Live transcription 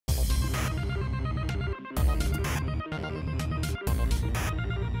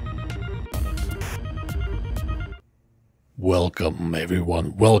Welcome,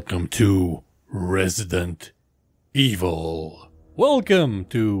 everyone. Welcome to Resident Evil. Welcome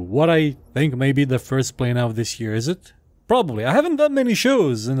to what I think may be the first PlayNow this year, is it? Probably. I haven't done many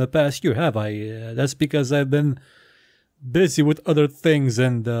shows in the past year, have I? That's because I've been busy with other things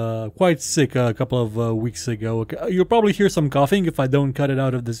and quite sick a couple of weeks ago. You'll probably hear some coughing if I don't cut it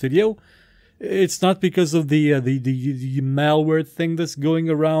out of this video. It's not because of the malware thing that's going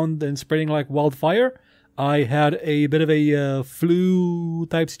around and spreading like wildfire. I had a bit of a flu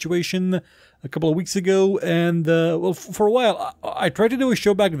type situation a couple of weeks ago, and well, for a while I tried to do a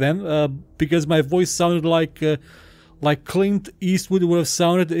show back then because my voice sounded like Clint Eastwood would have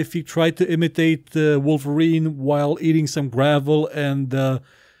sounded if he tried to imitate Wolverine while eating some gravel and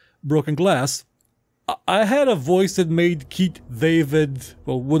broken glass. I had a voice that made Keith David,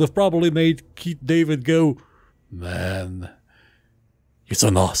 well, would have probably made Keith David go, "Man, it's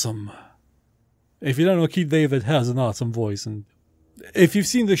an awesome." If you don't know, Keith David has an awesome voice, and if you've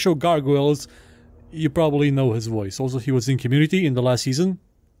seen the show Gargoyles, you probably know his voice. Also, he was in Community in the last season.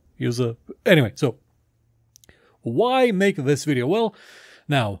 He was a... Anyway, so, why make this video? Well,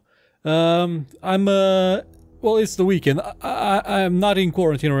 now, well, it's the weekend. I'm not in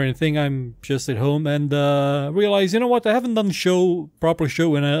quarantine or anything. I'm just at home and realize, you know what? I haven't done proper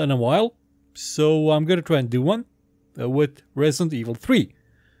show in a while, so I'm gonna try and do one with Resident Evil 3,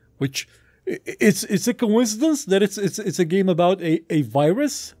 which it's a coincidence that it's a game about a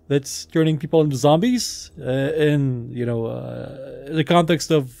virus that's turning people into zombies, in the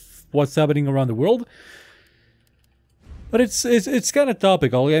context of what's happening around the world. But it's kind of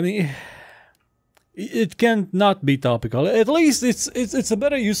topical. I mean, it can't not be topical. At least it's a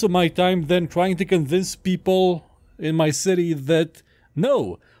better use of my time than trying to convince people in my city that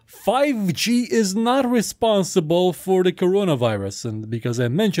no, 5G is not responsible for the coronavirus. And because I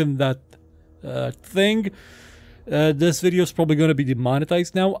mentioned that thing, this video is probably going to be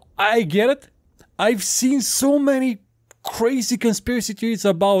demonetized now. I get it. I've seen so many crazy conspiracy theories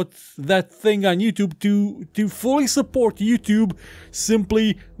about that thing on YouTube to fully support YouTube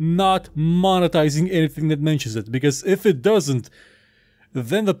simply not monetizing anything that mentions it, because if it doesn't,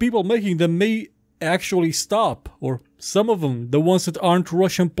 then the people making them may actually stop, or some of them, the ones that aren't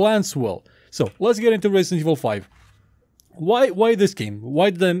Russian plants, will. So let's get into Resident Evil 5. Why this game?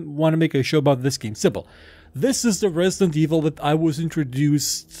 Why did I want to make a show about this game? Simple. This is the Resident Evil that I was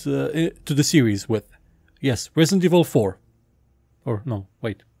introduced to the series with. Yes, Resident Evil 4. Or no,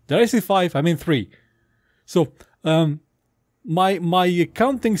 wait. Did I say 5? I mean 3. So, my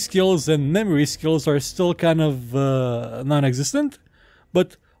counting skills and memory skills are still kind of non-existent.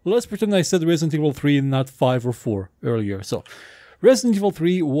 But let's pretend I said Resident Evil 3 and not 5 or 4 earlier. So, Resident Evil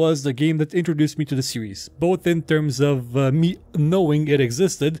 3 was the game that introduced me to the series, both in terms of me knowing it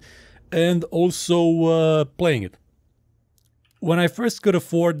existed and also playing it. When I first could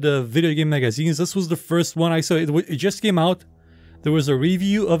afford the video game magazines, this was the first one I saw. It just came out. There was a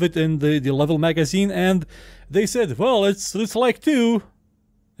review of it in the Level magazine, and they said, well, it's like 2,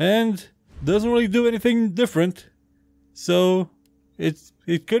 and doesn't really do anything different. So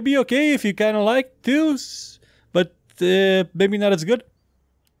it could be okay if you kind of like 2, but maybe not as good.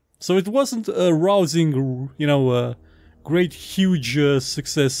 So it wasn't a rousing, great, huge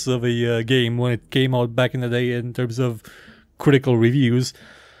success of a game when it came out back in the day in terms of critical reviews.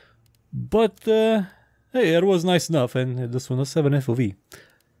 But, hey, it was nice enough, and this one does have an FOV.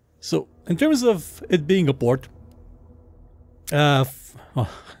 So, in terms of it being a port,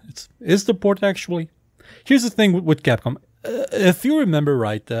 is the port actually? Here's the thing with Capcom. If you remember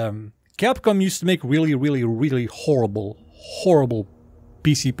right, Capcom used to make really horrible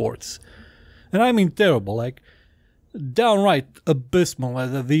PC ports. And I mean terrible, like downright abysmal.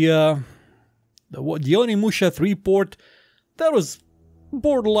 The Onimusha 3 port, that was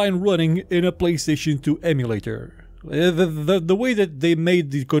borderline running in a PlayStation 2 emulator. The way that they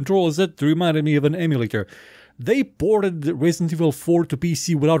made the controls, that reminded me of an emulator. They ported Resident Evil 4 to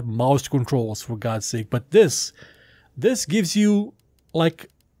PC without mouse controls, for God's sake. But this gives you like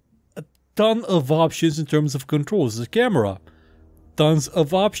a ton of options in terms of controls. The camera, tons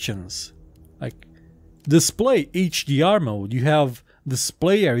of options. Like display, HDR mode. You have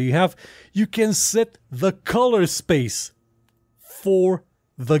display area. You can set the color space for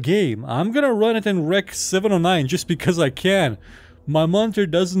the game. I'm gonna run it in Rec 709 just because I can. My monitor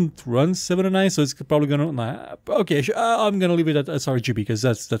doesn't run 709, so it's probably gonna... okay, I'm gonna leave it at sRGB because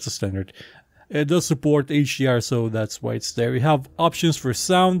that's a standard. It does support HDR, so that's why it's there. You have options for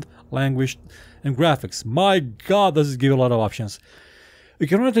sound, language, and graphics. My god, does it give a lot of options. You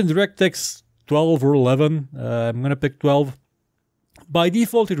can run it in DirectX 12 or 11. I'm gonna pick 12. By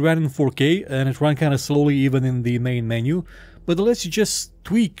default, it ran in 4K, and it ran kind of slowly even in the main menu, but it lets you just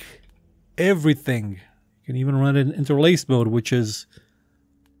tweak everything. You can even run it in interlace mode, which is...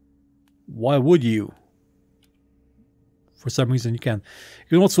 why would you? For some reason you can.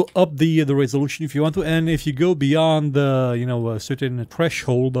 You can also up the resolution if you want to, and if you go beyond the, you know, a certain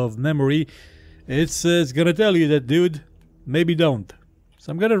threshold of memory, it's gonna tell you that, dude, maybe don't.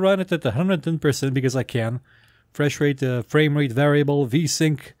 So I'm gonna run it at 110% because I can. Fresh rate, frame rate variable,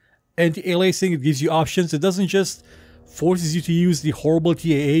 VSync, anti-aliasing. It gives you options. It doesn't just forces you to use the horrible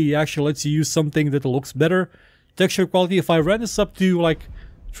TAA. It actually lets you use something that looks better. Texture quality. If I ran this up to like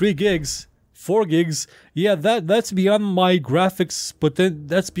 3 gigs, 4 gigs, yeah, that's beyond my graphics, but then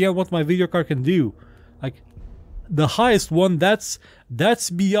that's beyond what my video card can do. Like the highest one, that's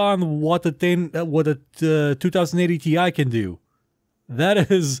beyond what a 2080 Ti can do.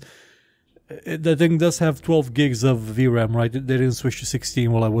 That is, the thing does have 12 gigs of VRAM, right? They didn't switch to 16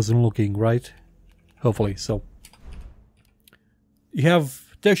 while I wasn't looking, right? Hopefully, so. You have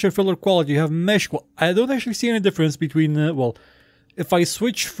texture filter quality, you have mesh quality. I don't actually see any difference between, well, if I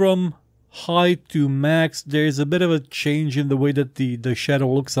switch from high to max, there's a bit of a change in the way that the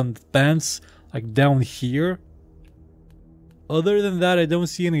shadow looks on the pants, like down here. Other than that, I don't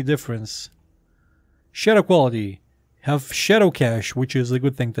see any difference. Shadow quality. Have shadow cache, which is a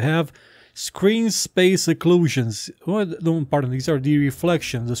good thing to have. Screen space occlusions. Well, no, pardon, these are the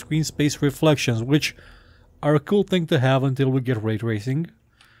reflections, the screen space reflections, which are a cool thing to have until we get ray tracing,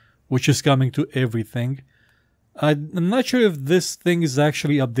 which is coming to everything. I'm not sure if this thing is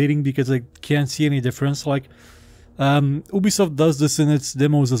actually updating because I can't see any difference. Like, Ubisoft does this in its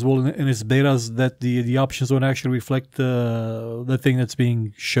demos as well, in its betas, that the options don't actually reflect the thing that's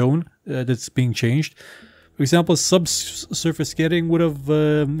being shown, that's being changed. For example, subsurface scattering would have,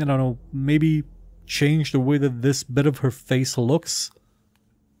 I don't know, maybe changed the way that this bit of her face looks.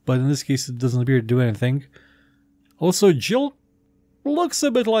 But in this case, it doesn't appear to do anything. Also, Jill looks a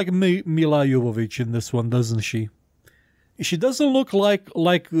bit like Mila Jovovich in this one, doesn't she? She doesn't look like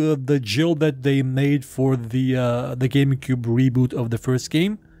the Jill that they made for the GameCube reboot of the first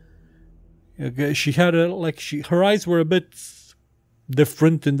game. She had her eyes were a bit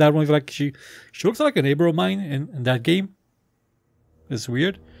different in that one. Like she looks like a neighbor of mine in that game. It's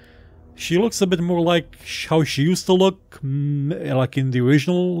weird. She looks a bit more like how she used to look, like in the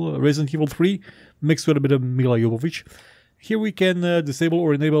original Resident Evil 3, mixed with a bit of Mila Jovovich. Here we can disable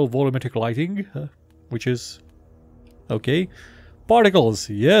or enable volumetric lighting, which is okay. Particles,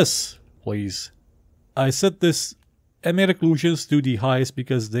 yes, please. I set this ambient occlusions to the highest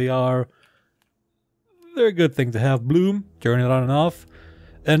because they're a good thing to have. Bloom, turn it on and off.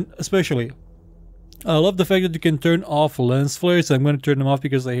 And especially, I love the fact that you can turn off lens flares. I'm going to turn them off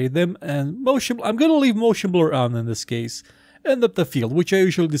because I hate them. And I'm going to leave motion blur on in this case. And depth of field, which I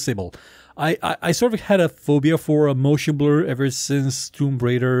usually disable. I sort of had a phobia for a motion blur ever since Tomb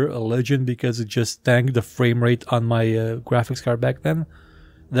Raider Legend because it just tanked the frame rate on my graphics card back then.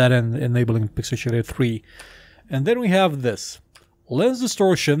 That and enabling Pixel 3. And then we have this. Lens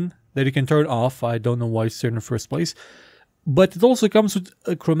distortion that you can turn off. I don't know why it's there in the first place. But it also comes with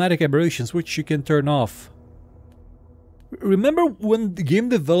chromatic aberrations, which you can turn off. Remember when the game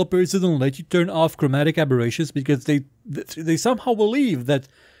developers didn't let you turn off chromatic aberrations because they somehow believe that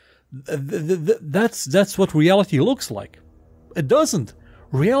that's what reality looks like. It doesn't.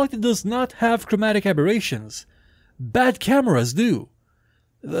 Reality does not have chromatic aberrations. Bad cameras do.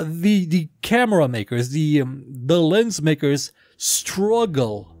 The camera makers, the lens makers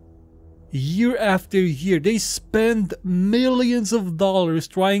struggle year after year. They spend millions of dollars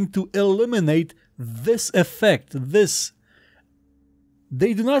trying to eliminate this effect.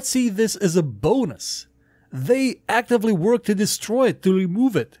 They do not see this as a bonus. They actively work to destroy it, to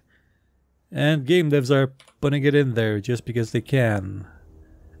remove it. And game devs are putting it in there just because they can.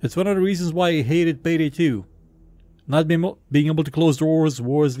 It's one of the reasons why I hated Payday 2. Not being able to close doors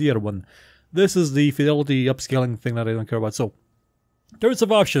was the other one. This is the fidelity upscaling thing that I don't care about. So, in terms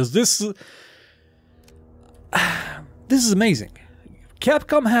of options, this is amazing.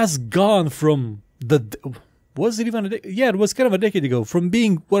 Capcom has gone from was it even yeah, it was kind of a decade ago, from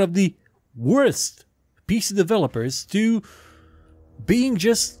being one of the worst PC developers to being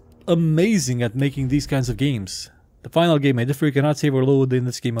just amazing at making these kinds of games. The final game, I differ, cannot save or load in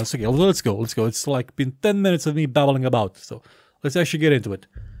this game. Okay, let's go. It's like been 10 minutes of me babbling about, so let's actually get into it.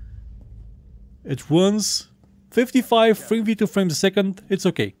 It runs 55 frame frames a second. It's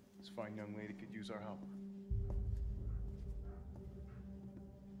okay. This fine young lady could use our help.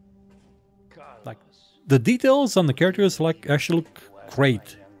 Like the details on the characters actually look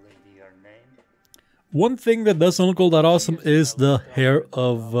great. One thing that doesn't look all that awesome is the hair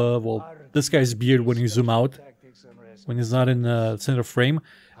of, well, this guy's beard when you zoom out, when he's not in the center frame,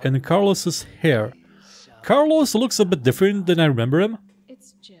 and Carlos's hair. Carlos looks a bit different than I remember him.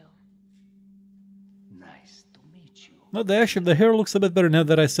 It's Jill. Nice to meet you. No, the hair looks a bit better now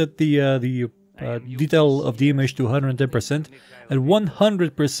that I set the detail of the image to 110%. At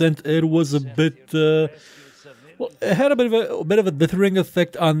 100%, it was a bit, well, it had a bit of a dithering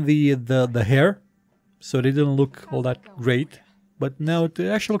effect on the hair, so they didn't look all that great. But now it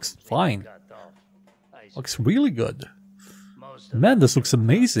actually looks fine. Looks really good. Man, this looks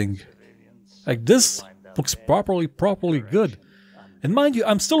amazing. Like, this looks properly good. And mind you,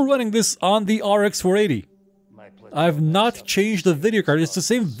 I'm still running this on the RX 480. I've not changed the video card. It's the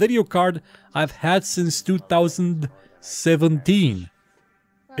same video card I've had since 2017.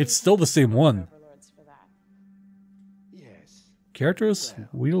 It's still the same one. Yes. Characters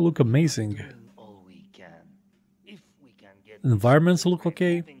will look amazing. Doing all we can. If we can get Environments look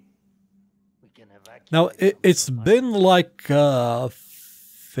okay. we can evacuate. Now, it's been like, not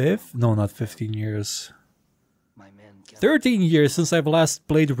 15 years. My men can 13 years since I've last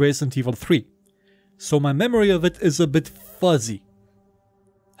played Resident Evil 3. So my memory of it is a bit fuzzy.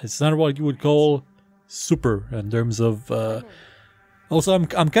 It's not what you would call super in terms of... Also, I'm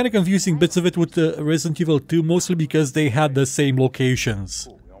kind of confusing bits of it with Resident Evil 2, mostly because they had the same locations.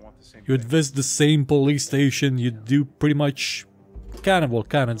 Cool, we all want the same You'd visit the same police station, you'd do pretty much kind of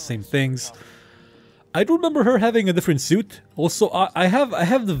the same things. I do remember her having a different suit. Also, I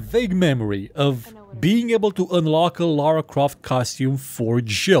have the vague memory of being able to unlock a Lara Croft costume for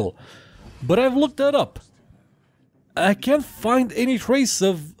Jill. But I've looked that up. I can't find any trace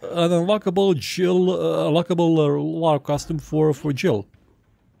of an unlockable Lara costume for Jill.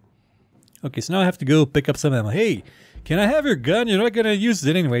 Okay, so now I have to go pick up some ammo. Hey, can I have your gun? You're not gonna use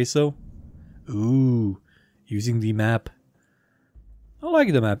it anyway, so... Ooh, using the map. I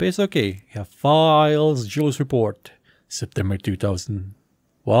like the map, it's okay. You have files, Jill's report. September 2000.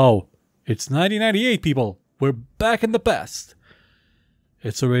 Wow, it's 1998, people. We're back in the past.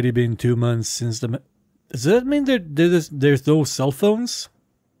 It's already been 2 months since the... Does that mean that there's no cell phones?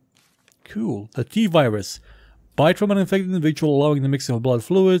 Cool. The T-virus. Bite from an infected individual allowing the mixing of blood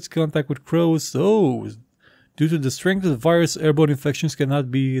fluids, contact with crows. Oh, due to the strength of the virus, airborne infections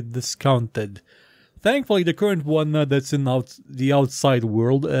cannot be discounted. Thankfully, the current one that's in the outside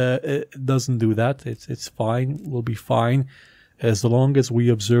world it doesn't do that. It's fine. We'll be fine as long as we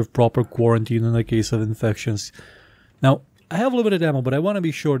observe proper quarantine in the case of infections. Now, I have limited ammo, but I want to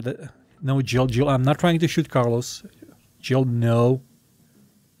be sure that... No, Jill, I'm not trying to shoot Carlos. Jill, no.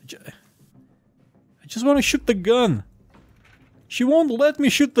 I just want to shoot the gun. She won't let me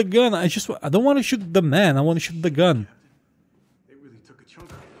shoot the gun. I don't want to shoot the man. I want to shoot the gun. They really took a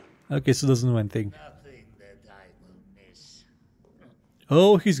chunk. Okay, so it doesn't do anything. nothing that I will miss.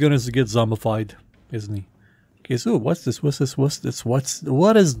 Oh, he's gonna get zombified, isn't he? Okay, so what's this? What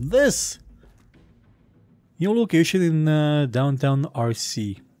is this? New location in downtown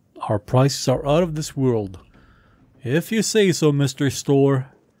RC. Our prices are out of this world. If you say so, Mr.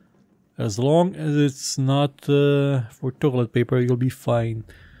 Store. As long as it's not for toilet paper, you'll be fine.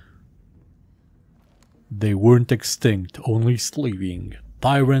 They weren't extinct, only sleeping.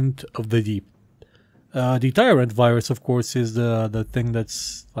 Tyrant of the Deep. The Tyrant virus, of course, is the thing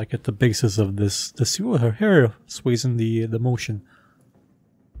that's like at the basis of this. Her hair sways in the motion.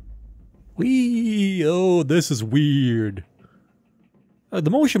 Wee! Oh, this is weird. The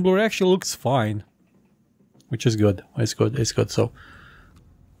motion blur actually looks fine, which is good. It's good. So,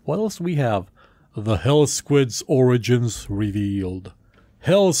 what else do we have? The Hell Squid's origins revealed.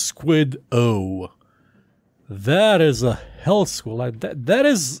 Hell Squid O. That is a Hell Squid. Like that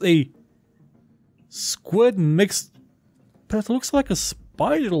is a squid mixed. That looks like a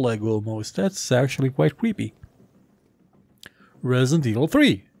spider leg almost. That's actually quite creepy. Resident Evil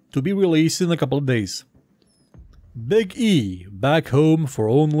 3 to be released in a couple of days. Big E back home for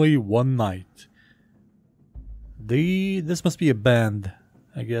only one night. This must be a band,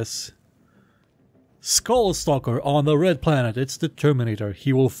 I guess. Skull Stalker on the Red Planet. It's the Terminator.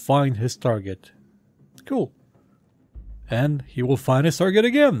 He will find his target. Cool. And he will find his target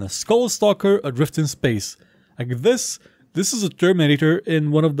again. Skull Stalker adrift in space. Like this is a Terminator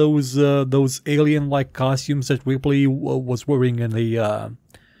in one of those alien-like costumes that Ripley was wearing in the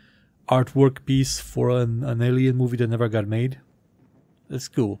artwork piece for an alien movie that never got made. That's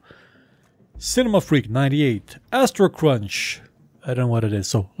cool. Cinema Freak 98. Astro Crunch. I don't know what it is.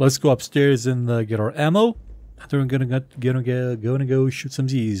 So let's go upstairs and get our ammo. And then we're gonna go shoot some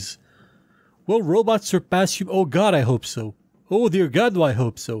Z's. Will robots surpass you? Oh God, I hope so. Oh dear God, do I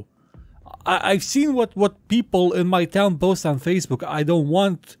hope so. I've seen what people in my town post on Facebook. I don't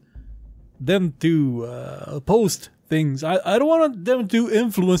want them to post things. I don't want them to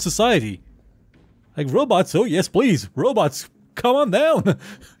influence society. Like robots, oh yes, please, robots, come on down.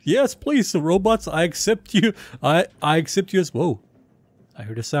 Yes, please, robots, I accept you. I accept you as, whoa, I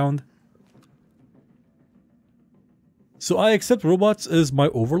heard a sound. So I accept robots as my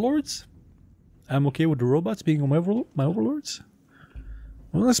overlords? I'm okay with the robots being my overlords?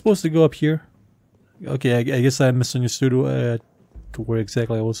 Well, I'm supposed to go up here. Okay, I guess I misunderstood to where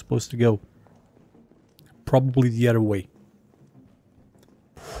exactly I was supposed to go. Probably the other way.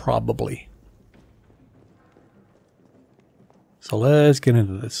 Probably. So let's get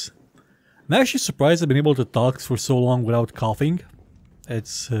into this. I'm actually surprised I've been able to talk for so long without coughing.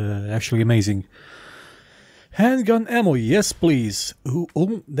 It's actually amazing. Handgun ammo, yes please.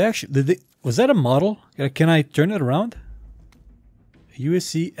 Oh, actually, was that a model? Can I turn it around?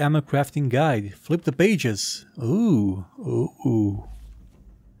 USC ammo crafting guide. Flip the pages. Ooh, ooh.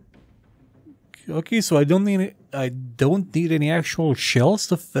 Okay, so I don't need any actual shells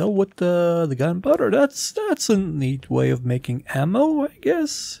to fill with the gunpowder. That's a neat way of making ammo, I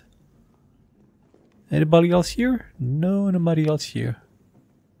guess. Anybody else here? No, nobody else here.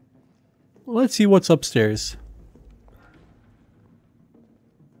 Let's see what's upstairs.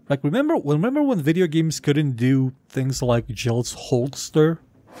 Like, remember when video games couldn't do things like Jill's holster?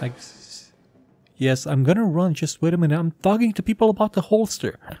 Like, yes, I'm gonna run. Just wait a minute. I'm talking to people about the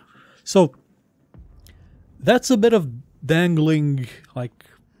holster. So that's a bit of dangling, like,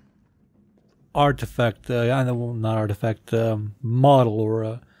 artifact. Not artifact. Model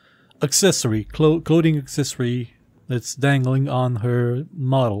or accessory, clothing accessory that's dangling on her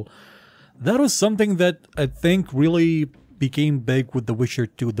model. That was something that I think really became big with The Witcher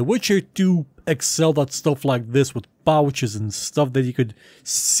 2. The Witcher 2 excelled at stuff like this with pouches and stuff that you could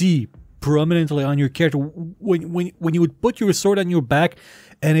see prominently on your character. When you would put your sword on your back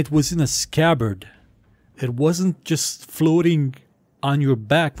and it was in a scabbard. It wasn't just floating on your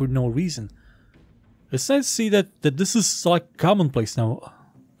back for no reason. It's nice to see that this is like commonplace now.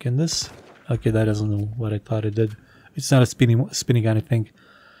 Can this? Okay, that doesn't know what I thought it did. It's not a spinning gun, I think.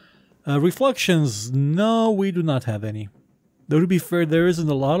 Reflections, no, we do not have any. Though to be fair, there isn't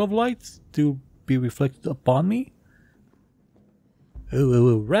a lot of light to be reflected upon me.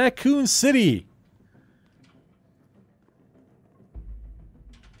 Ooh, Raccoon City!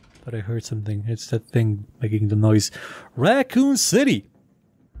 But I heard something. It's that thing making the noise. Raccoon City!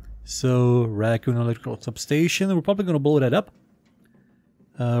 So, Raccoon Electrical Substation. We're probably going to blow that up.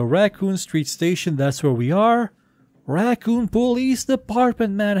 Raccoon Street Station, that's where we are. Raccoon Police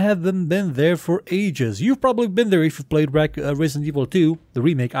Department, man, haven't been there for ages. You've probably been there if you've played Resident Evil 2, the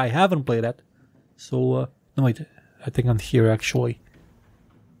remake. I haven't played that. So, no wait, I think I'm here actually.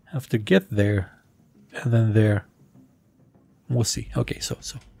 Have to get there, and then there. We'll see. Okay, so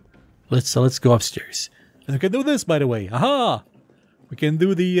let's go upstairs. And we can do this, by the way. Aha! We can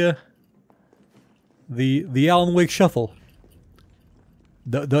do the Alan Wake shuffle.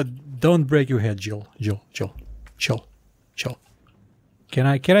 Don't break your head, Jill. Chill. Can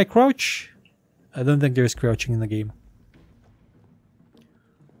I crouch? I don't think there's crouching in the game.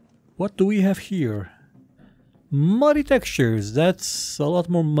 What do we have here? Muddy textures. That's a lot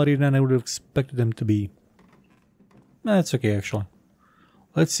more muddy than I would have expected them to be. That's okay, actually.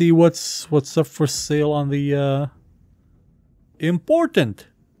 Let's see what's up for sale on the important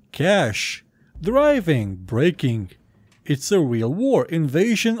cash, driving, braking. It's a real war.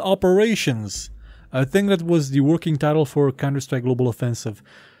 Invasion operations. I think that was the working title for Counter-Strike Global Offensive.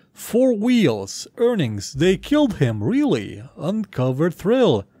 4 wheels. Earnings. They killed him. Really? Uncovered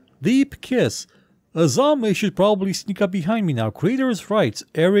thrill. Deep kiss. A zombie should probably sneak up behind me now. Creator's rights.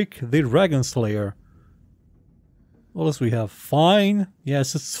 Eric the Dragon Slayer. What else we have? Fine.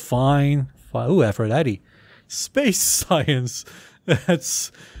 Yes, it's fine. Ooh, Aphrodite. Space science.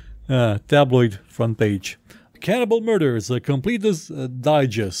 That's tabloid front page. Cannibal Murders, a complete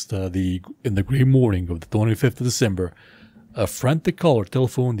digest in the grey morning of the 25th of December. A frantic caller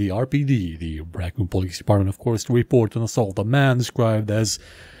telephoned the RPD, the Raccoon Police Department, of course, to report an assault. A man described as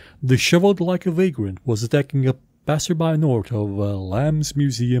disheveled like a vagrant was attacking a passerby north of Lamb's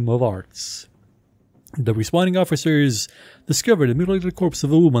Museum of Arts. The responding officers discovered the mutilated corpse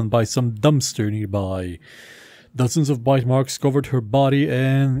of a woman by some dumpster nearby. Dozens of bite marks covered her body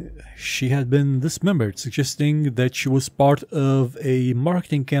and she had been dismembered, suggesting that she was part of a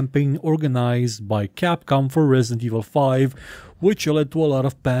marketing campaign organized by Capcom for Resident Evil 5, which led to a lot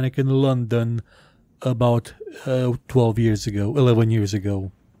of panic in London about 11 years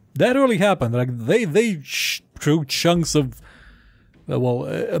ago. That really happened. Like they threw chunks of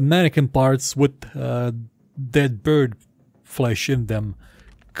mannequin parts with dead bird flesh in them,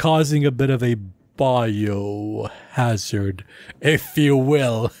 causing a bit of a biohazard, if you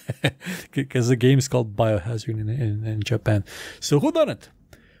will, because the game's called Biohazard in Japan. So who done it?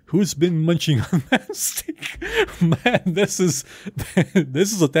 Who's been munching on that stick? Man, this is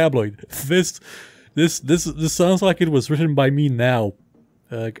a tabloid. This sounds like it was written by me now.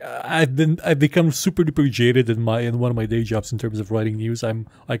 I've become super duper jaded in one of my day jobs in terms of writing news. I'm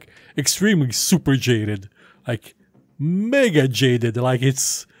like extremely super jaded, like mega jaded. Like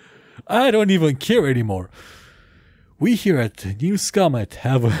I don't even care anymore. We here at News Comet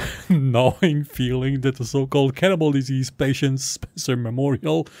have a gnawing feeling that the so-called cannibal disease patient Spencer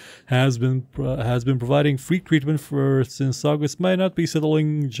Memorial has been providing free treatment since August might not be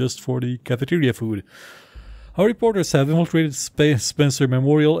settling just for the cafeteria food. Our reporters have infiltrated Spencer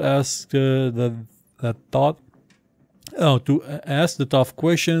Memorial, to ask the tough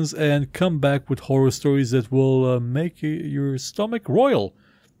questions and come back with horror stories that will make your stomach roil.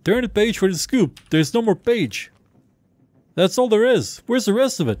 Turn the page for the scoop. There's no more page. That's all there is. Where's the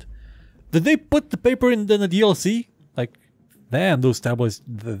rest of it? Did they put the paper in the DLC? Like, damn, those tabloids,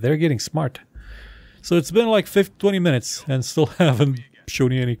 they're getting smart. So it's been like 20 minutes and still haven't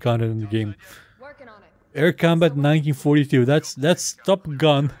shown you any content in the game. Air Combat 1942. That's Top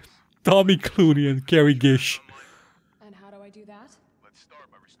Gun, Tommy Clooney, and Carrie Gish. And how do I do that? Let's start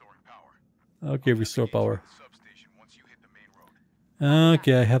by restoring power. Okay, restore power.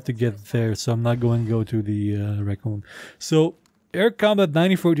 Okay, I have to get there, so I'm not going to go to the rec room. So, Air Combat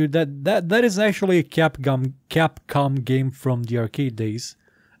 1942. That is actually a Capcom game from the arcade days,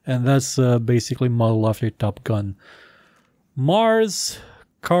 and that's basically modeled after Top Gun. Mars,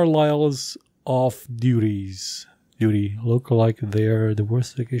 Carlisle's Off Duty look like they're the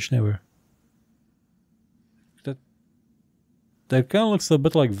worst vacation ever. That kind of looks a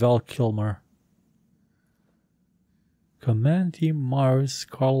bit like Val Kilmer. Command Team Mars,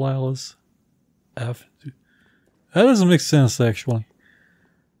 Carlisle's F. That doesn't make sense actually.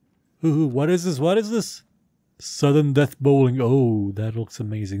 Ooh, what is this? What is this? Sudden Death Bowling. Oh, that looks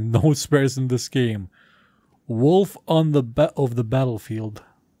amazing. No spares in this game. Wolf on the battlefield.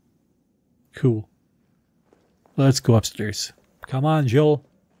 Cool. Let's go upstairs. Come on, Jill.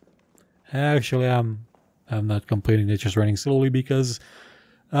 Actually, I'm not complaining. It's just running slowly because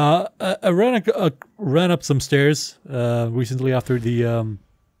I ran up some stairs recently after the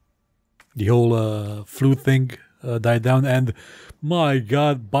whole flu thing died down, and my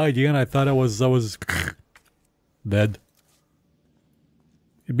God, by the end I thought I was dead.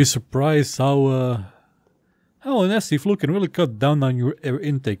 You'd be surprised how an nasty flu can really cut down on your air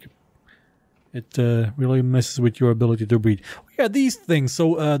intake. It really messes with your ability to breathe. Yeah, these things.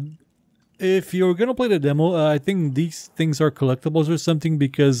 So, if you're gonna play the demo, I think these things are collectibles or something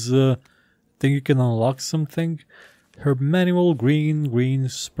because I think you can unlock something. Herb manual, green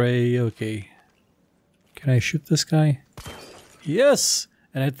spray. Okay, can I shoot this guy? Yes,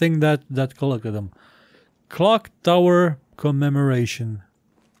 and I think that collected them. Clock Tower commemoration.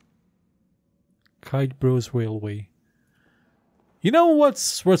 Kite Bros Railway. You know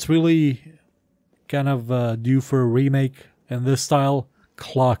what's really kind of due for a remake in this style?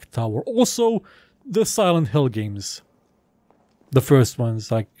 Clock Tower. Also, the Silent Hill games. The first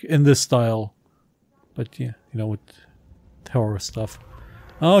ones, like in this style. But yeah, you know, with horror stuff.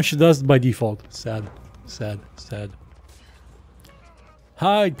 Oh, she does by default. Sad.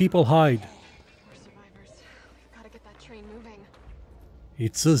 Hide, people, hide. We're survivors. We've got to get that train moving.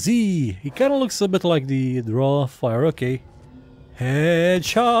 It's a Z. He kind of looks a bit like the draw fire. Okay.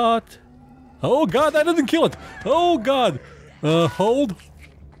 Headshot. Oh God, I didn't kill it. Oh God. Hold.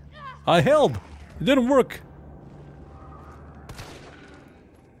 I held. It didn't work.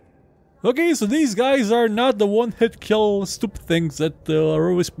 Okay, so these guys are not the one-hit kill stupid things that are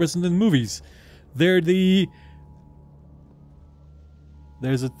always present in movies. They're the...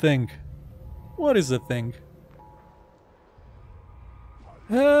 There's a thing. What is the thing?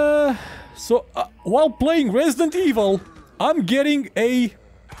 So while playing Resident Evil, I'm getting a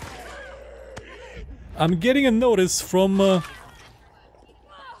notice from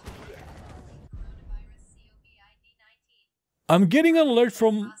I'm getting an alert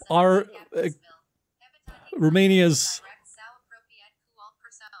from our Romania's.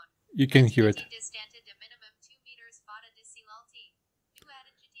 You can hear it.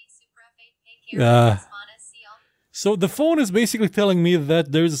 So the phone is basically telling me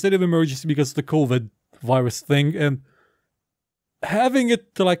that there's a state of emergency because of the COVID virus thing, and having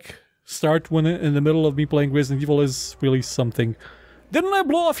it to like start when in the middle of me playing Resident Evil is really something. Didn't I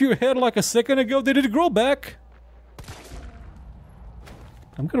blow off your head like a second ago? Did it grow back?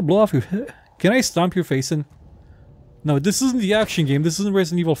 I'm gonna blow off your head. Can I stomp your face in? No, this isn't the action game. This isn't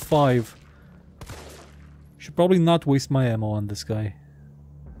Resident Evil 5. Should probably not waste my ammo on this guy.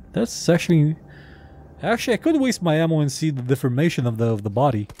 That's actually... Actually, I could waste my ammo and see the deformation of the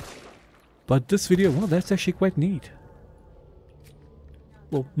body. But this video, well, that's actually quite neat.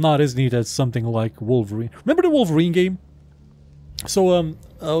 Well, not as neat as something like Wolverine. Remember the Wolverine game? So,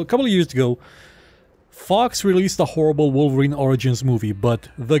 a couple of years ago, Fox released a horrible Wolverine Origins movie, but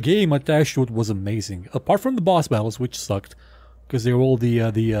the game attached to it was amazing. Apart from the boss battles, which sucked, because they were all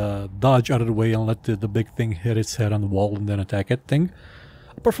the dodge out of the way and let the big thing hit its head on the wall and then attack it thing.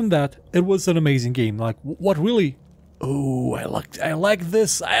 Apart from that, it was an amazing game. Like, what really... Oh, I like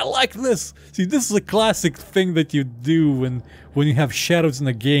this. I like this. See, this is a classic thing that you do when you have shadows in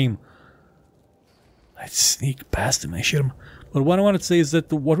a game. I'd sneak past him and shoot him. But what I wanted to say is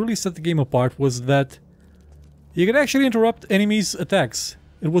that what really set the game apart was that you could actually interrupt enemies' attacks.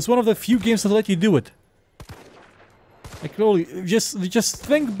 It was one of the few games that let you do it. Like, really, just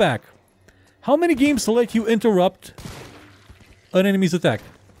think back. How many games let you interrupt an enemy's attack?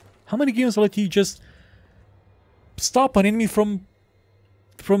 How many games let you just stop an enemy from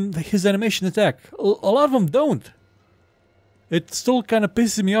his animation attack? A lot of them don't. It still kind of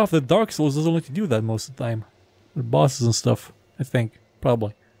pisses me off that Dark Souls doesn't let you do that most of the time. With bosses and stuff, I think.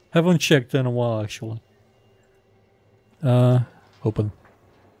 Probably. Haven't checked in a while, actually. Open.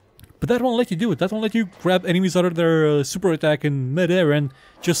 But that won't let you do it. That won't let you grab enemies out of their super attack in midair and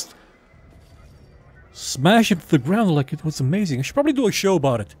just smash it to the ground like it was amazing. I should probably do a show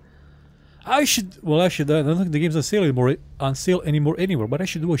about it. I should... Well, actually, I don't think the game's on sale anymore anywhere, but I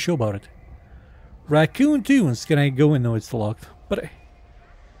should do a show about it. Raccoon Tunes. Can I go in? No, it's locked. But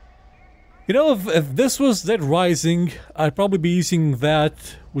you know, if this was Dead Rising, I'd probably be using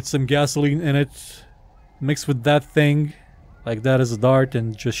that with some gasoline in it, mixed with that thing, like that as a dart,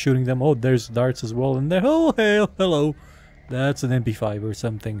 and just shooting them. Oh, there's darts as well in there. Oh, hey, hello. That's an MP5 or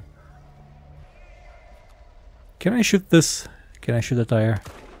something. Can I shoot this? Can I shoot the tire?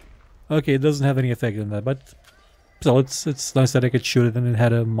 Okay, it doesn't have any effect on that, but so it's nice that I could shoot it and it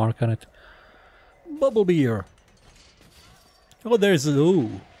had a mark on it. Bubble beer. Oh, there's a...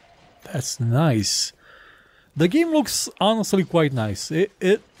 Ooh, that's nice. The game looks honestly quite nice.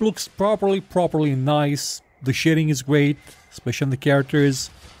 It looks properly nice. The shading is great, especially on the characters.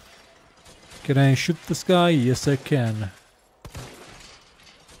 Can I shoot this guy? Yes, I can.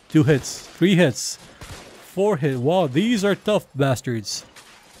 2 hits, 3 hits, 4 hits. Wow, these are tough bastards.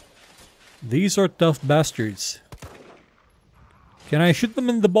 These are tough bastards. Can I shoot them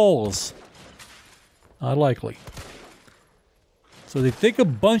in the balls? Not likely. So they take a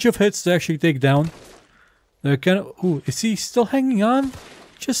bunch of hits to actually take down. They're kind of... Ooh, is he still hanging on?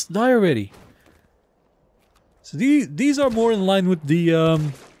 Just die already. So these are more in line with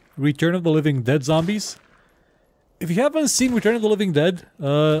the Return of the Living Dead zombies. If you haven't seen Return of the Living Dead,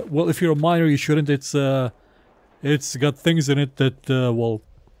 well, if you're a minor, you shouldn't. It's got things in it that, well...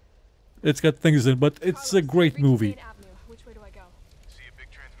 It's got things in it, but it's a great movie.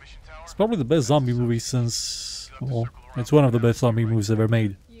 It's probably the best zombie movie since... Well, it's one of the best zombie movies ever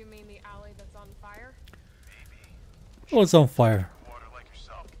made. You mean the alley that's on fire? Oh, it's on fire.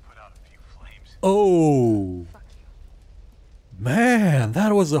 Oh! Man,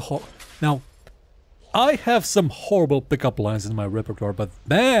 that was a Now, I have some horrible pickup lines in my repertoire, but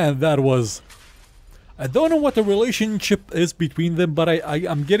man, that was... I don't know what the relationship is between them, but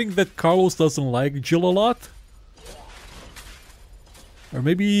I'm getting that Carlos doesn't like Jill a lot. Or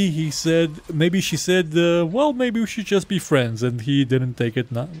maybe he said, maybe she said, well, maybe we should just be friends, and he didn't take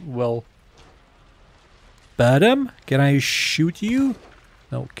it not well. Badam, can I shoot you?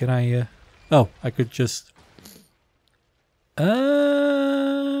 No, can I, oh, I could just...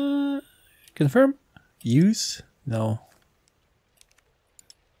 Confirm? Use? No.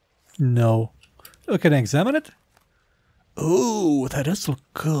 No. Oh, can I examine it? Oh, that does look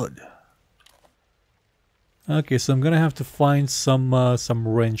good. Okay, so I'm gonna have to find some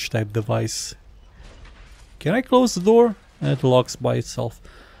wrench type device. Can I close the door? It locks by itself.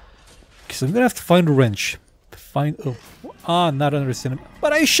 Okay, so I'm gonna have to find a wrench. Not understanding.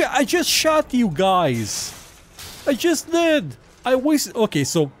 But I just shot you guys. I just did. I wasted. Okay,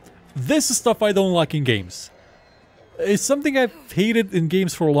 so this is stuff I don't like in games. It's something I've hated in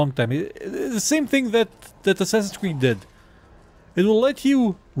games for a long time. It's the same thing that Assassin's Creed did. It will let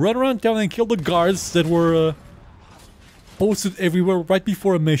you run around town and kill the guards that were posted everywhere right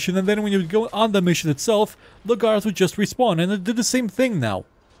before a mission, and then when you go on the mission itself, the guards would just respawn, and it did the same thing now.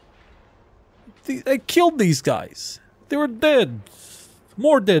 I killed these guys. They were dead.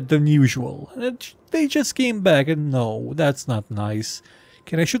 More dead than usual. And they just came back, and no, that's not nice.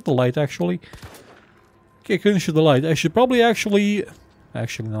 Can I shoot the light, actually? Okay, I couldn't shoot the light. I should probably actually...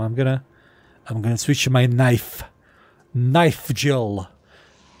 Actually, no, I'm gonna switch to my knife. Knife Jill.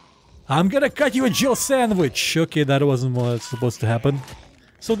 I'm gonna cut you a Jill sandwich! Okay, that wasn't what's supposed to happen.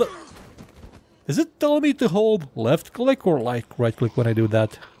 So the... Is it telling me to hold left click or like right click when I do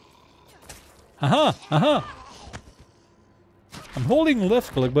that? Aha! Aha! I'm holding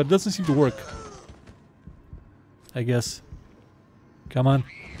left click, but it doesn't seem to work. I guess. Come on.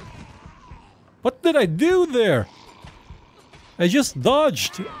 What did I do there? I just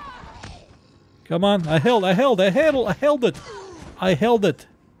dodged. Come on, I held it. I held it.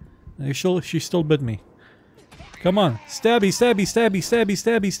 She still bit me. Come on. Stabby, stabby, stabby, stabby,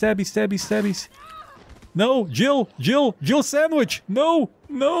 stabby, stabby, stabby, stabbies. No, Jill, sandwich. No,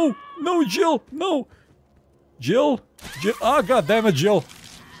 no, no, Jill, no. Jill. Ah, god damn it, Jill.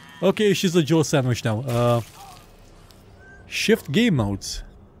 Okay, she's a Jill sandwich now. Shift game modes.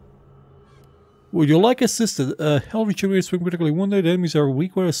 Would you like assisted? Hell regenerates swing critically wounded. Enemies are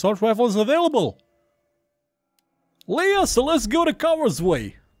weak where assault rifle is available. Leah, so let's go the coward's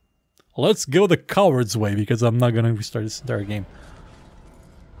way. Let's go the coward's way because I'm not gonna restart this entire game.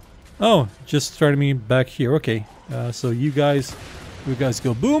 Oh, just started me back here. Okay, so you guys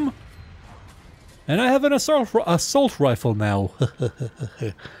go boom. And I have an assault rifle now.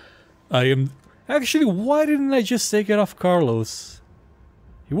 I am... Actually, why didn't I just take it off Carlos?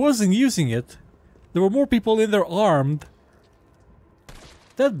 He wasn't using it. There were more people in there armed.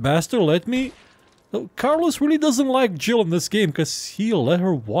 That bastard let me... Carlos really doesn't like Jill in this game because he let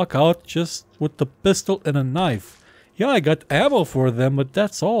her walk out just with the pistol and a knife. Yeah, I got ammo for them, but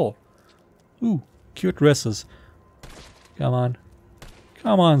that's all. Ooh, cute dresses. Come on.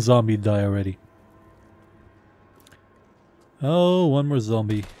 Come on, zombie, die already. Oh, one more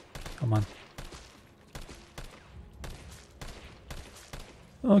zombie. Come on.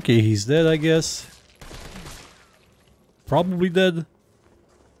 Okay, he's dead, I guess. Probably dead.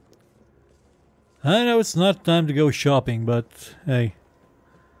 I know it's not time to go shopping, but hey.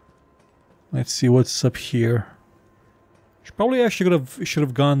 Let's see what's up here. Probably actually should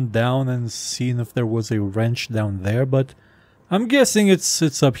have gone down and seen if there was a wrench down there, but I'm guessing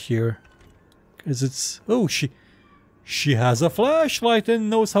it's up here. Cause it's... Oh, she has a flashlight and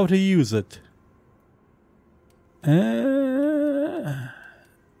knows how to use it.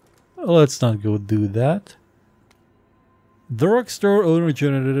 Let's not go do that. Drugstore owner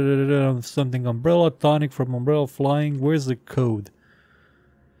generated something umbrella tonic from umbrella flying. Where's the code?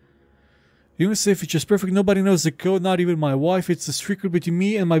 UNICEF is just perfect. Nobody knows the code, not even my wife. It's a secret between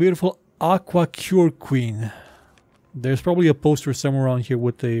me and my beautiful Aqua Cure Queen. There's probably a poster somewhere around here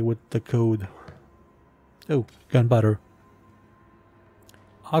with the code. Oh, gunpowder.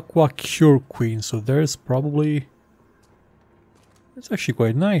 Aqua Cure Queen. So there's probably... It's actually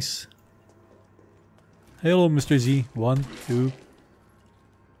quite nice. Hello, Mr. Z. 1, 2,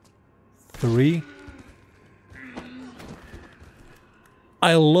 3.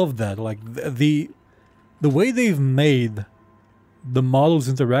 I love that. Like the way they've made the models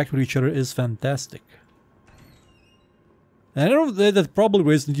interact with each other is fantastic. And I know that probably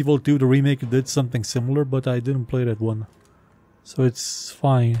Resident Evil 2, the remake, did something similar, but I didn't play that one, so it's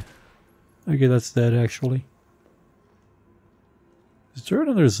fine. Okay, that's dead actually. Is there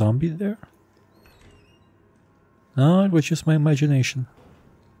another zombie there? No, it was just my imagination.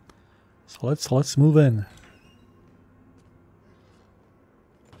 So let's move in.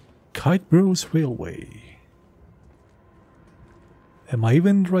 Kite Bros Railway. Am I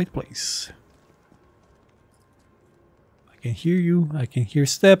even in the right place? I can hear you. I can hear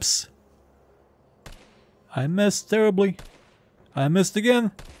steps. I missed terribly. I missed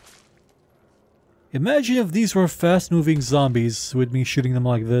again. Imagine if these were fast-moving zombies with me shooting them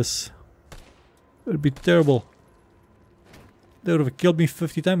like this. It would be terrible. They would have killed me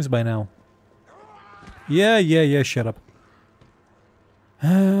 50 times by now. Yeah, shut up.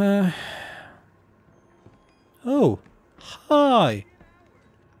 Oh, hi.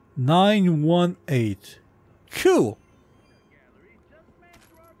 918. Cool.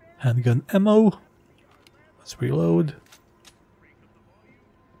 Handgun ammo. Let's reload.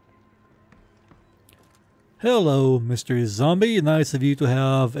 Hello, Mr. Zombie. Nice of you to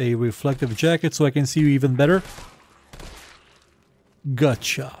have a reflective jacket so I can see you even better. Gut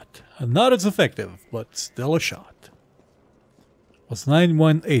shot. Not as effective, but still a shot. Was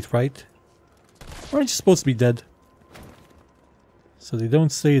 918, right? Aren't you supposed to be dead? So they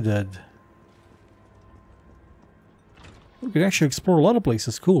don't stay dead. We can actually explore a lot of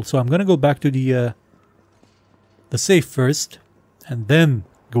places. Cool. So I'm gonna go back to the safe first, and then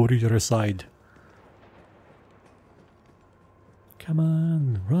go to the other side. Come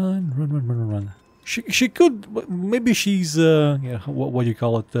on, run, run, run, run, run, run. She could, maybe she's yeah, what do you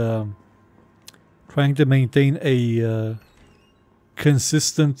call it? Trying to maintain a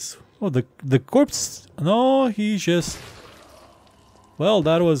consistent. Oh, the corpse. No, he just. Well,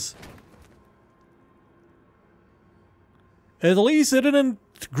 that was. At least it didn't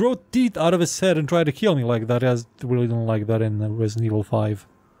grow teeth out of his head and try to kill me like that. I really don't like that in Resident Evil 5.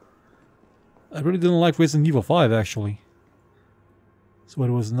 I really didn't like Resident Evil 5 actually. So it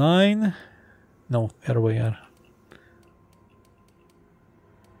was 9. No, other way out.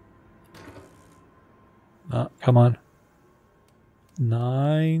 Come on.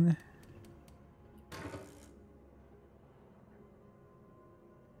 9.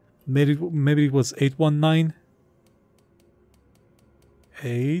 Maybe it was 819.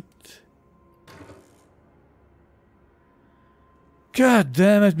 8. God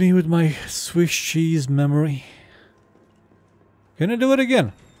damn it, me with my Swiss cheese memory. Gonna do it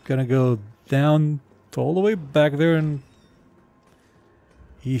again. Gonna go down all the way back there and...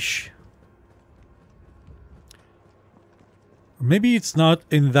 Eesh. Or maybe it's not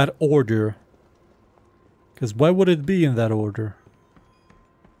in that order. Because why would it be in that order?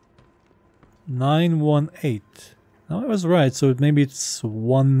 918. No, I was right, so maybe it's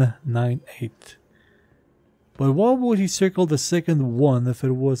 198. But why would he circle the second one if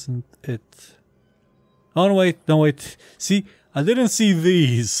it wasn't it? Oh, no, wait, no, wait. See, I didn't see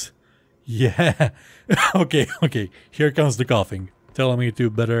these. Yeah. Okay, okay. Here comes the coughing. Telling me to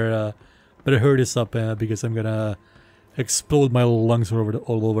better hurry this up because I'm gonna explode my lungs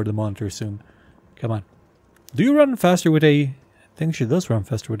all over the monitor soon. Come on. Do you run faster with a... I think she does run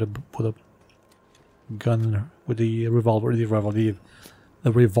faster with a gun, with the revolver, the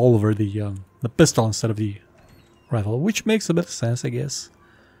pistol instead of the rifle, which makes a bit of sense, I guess.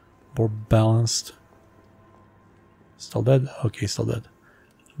 More balanced. Still dead? Okay, still dead.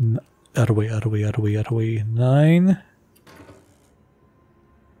 Out of way, out of way, out of way, out of way. 9.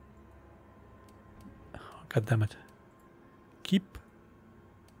 Oh, God damn it. Keep.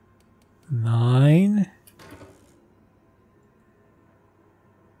 9.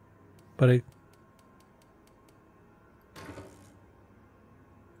 But I...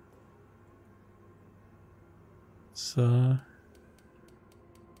 So...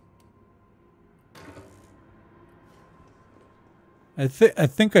 I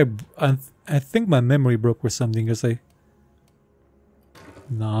think my memory broke or something because I...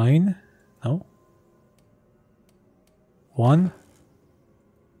 9? No? 1?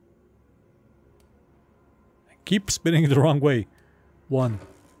 I keep spinning it the wrong way. 1.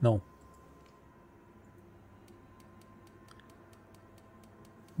 No.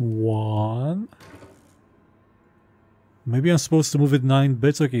 1. Maybe I'm supposed to move it 9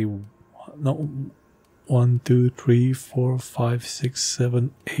 bits. Okay. No. 1, 2, 3, 4, 5, 6,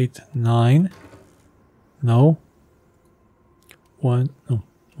 7, 8, 9. No. 1, no.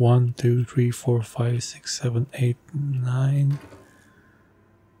 1, 2, 3, 4, 5, 6, 7, 8, 9.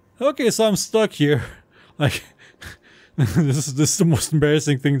 Okay, so I'm stuck here. Like, this is the most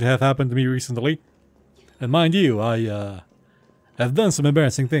embarrassing thing to have happened to me recently. And mind you, I have done some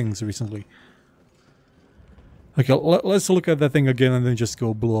embarrassing things recently. Okay, let's look at that thing again and then just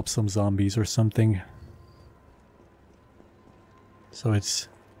go blow up some zombies or something. So it's...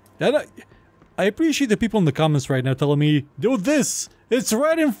 I appreciate the people in the comments right now telling me, do this! It's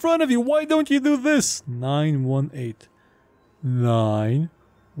right in front of you! Why don't you do this? 918.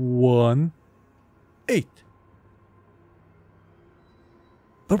 918.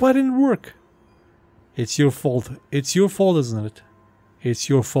 But why didn't it work? It's your fault. It's your fault, isn't it? It's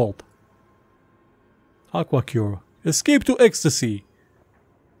your fault. Aqua Cure. Escape to ecstasy.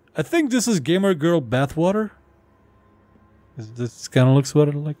 I think this is Gamer Girl bathwater. This kind of looks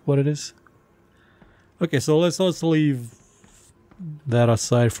like what it is. Okay, so let's leave that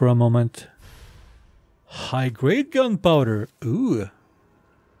aside for a moment. High grade gunpowder. Ooh.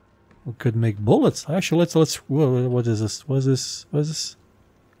 We could make bullets. Actually, let's. What is this? What is this? What is this?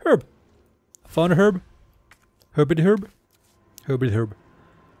 Herb. Found a herb. Herbity herb. Herbity herb.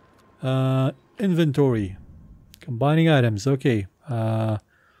 Inventory. Combining items. Okay.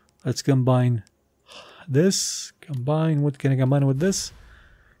 Let's combine this. Combine. What can I combine with this?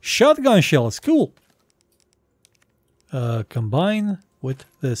 Shotgun shells. Cool. Combine with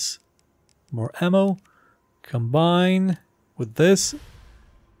this. More ammo. Combine with this.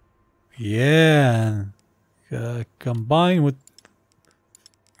 Yeah. Combine with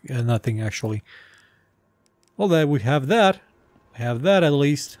nothing actually. Well, that we have that. We have that at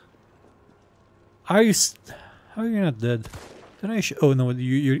least. Are you? How are you not dead? Did I? Oh no,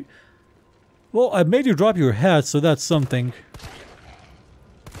 you. Well, I made you drop your hat, so that's something.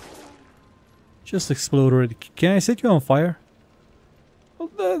 Just explode already. Can I set you on fire?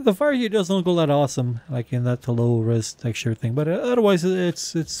 Well, the fire here doesn't look all that awesome, like in that low res texture thing. But otherwise,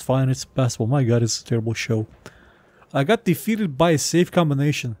 it's fine. It's passable. My God, it's a terrible show. I got defeated by a safe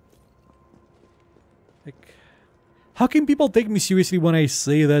combination. Like, how can people take me seriously when I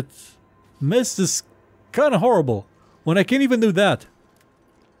say that Mist is kind of horrible when I can't even do that?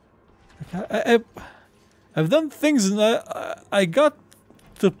 Like, I've done things and I got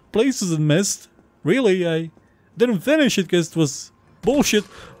to places in Mist. Really, I didn't finish it because it was bullshit,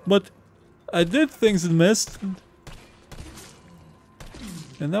 but I did things in Mist.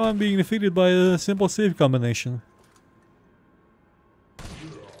 And now I'm being defeated by a simple save combination.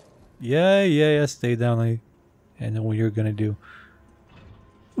 Yeah, stay down. I know what you're gonna do.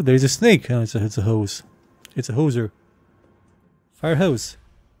 Ooh, there's a snake. Oh, it's a hose. It's a hoser. Fire hose.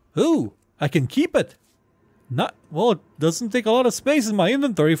 Ooh, I can keep it. Not well. It doesn't take a lot of space in my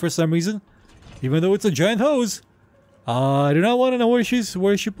inventory for some reason, even though it's a giant hose. I do not want to know where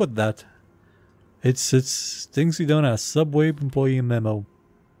she put that. It's things you don't ask. Subway employee memo.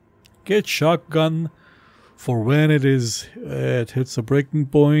 Get shotgun for when it hits a breaking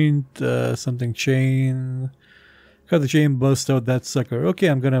point. Something chain. Cut the chain, bust out that sucker. Okay,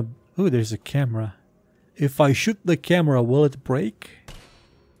 I'm gonna. Ooh, there's a camera. If I shoot the camera, will it break?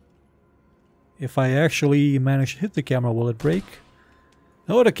 If I actually manage to hit the camera, will it break?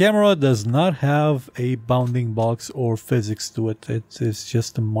 No, the camera does not have a bounding box or physics to it. It's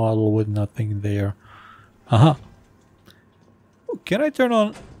just a model with nothing there. Aha. Can I turn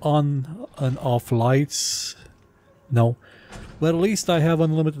on and off lights? No. But at least I have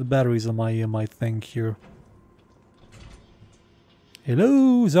unlimited batteries on my thing here.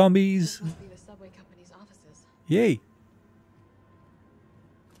 Hello, zombies. Must be the subway company's offices. Yay.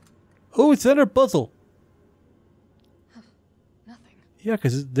 Oh, it's another puzzle. Nothing. Yeah,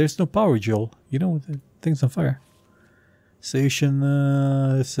 because there's no power, Joel. You know, the thing's on fire. Station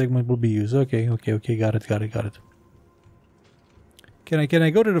segment will be used. Okay, got it. Can I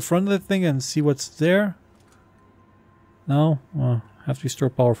go to the front of the thing and see what's there? No? I have to restore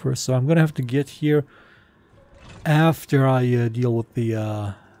power first, so I'm gonna have to get here after I deal with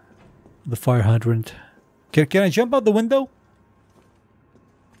the fire hydrant. Can I jump out the window?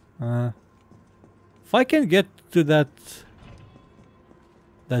 If I can get to that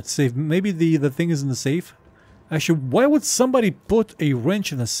safe, maybe the thing is in the safe. Actually, why would somebody put a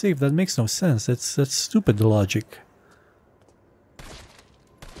wrench in a safe? That makes no sense. That's stupid logic.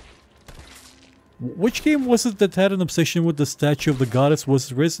 Which game was it that had an obsession with the statue of the goddess?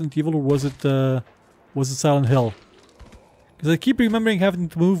 Was it Resident Evil or was it Silent Hill? Because I keep remembering having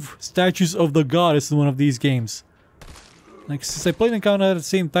to move statues of the goddess in one of these games. Like, since I played and counted at the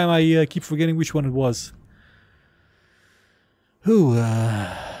same time, I keep forgetting which one it was. Ooh,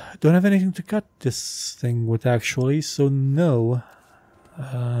 don't have anything to cut this thing with actually, so no.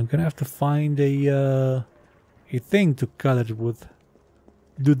 I'm gonna have to find a thing to cut it with.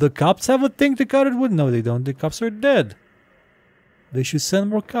 Do the cops have a thing to cut it with? No, they don't. The cops are dead. They should send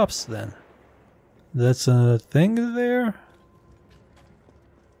more cops then. That's a thing there.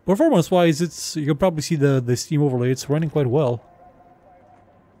 Performance-wise, you can probably see the Steam overlay. It's running quite well.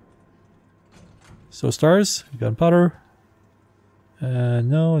 So stars, gunpowder.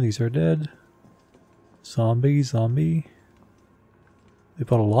 No, these are dead. Zombie. They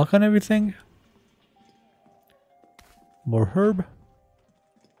put a lock on everything. More herb.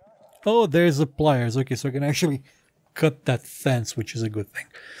 Oh, there's the pliers. Okay, so I can actually cut that fence, which is a good thing.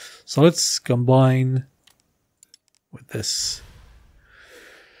 So let's combine with this.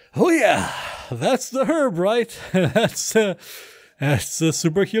 Oh yeah, that's the herb, right? that's a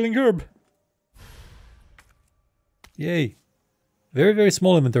super healing herb. Yay. Very, very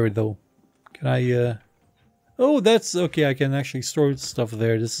small inventory though. Can I oh, that's okay. I can actually store stuff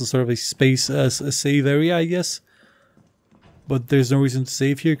there. This is sort of a space a save area, I guess. But there's no reason to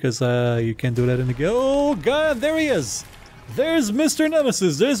save here because you can't do that in the game. Oh god, there he is. There's Mr.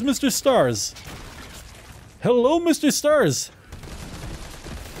 Nemesis. There's Mr. Stars. Hello, Mr. Stars.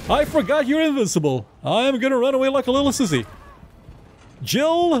 I forgot you're invincible. I'm gonna run away like a little sissy.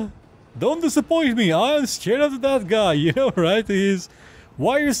 Jill, don't disappoint me. I'm scared of that guy. You know, right?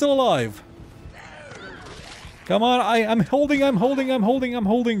 Why you're still alive? Come on, I'm holding.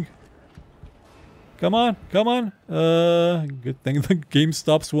 Come on. Good thing the game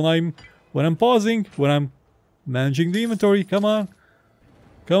stops when I'm pausing, when I'm managing the inventory. Come on.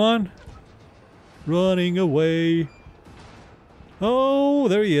 Running away. Oh,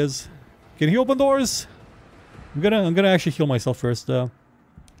 there he is. Can he open doors? I'm gonna actually heal myself first.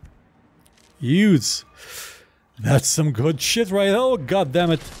 Use. That's some good shit, right? Oh, god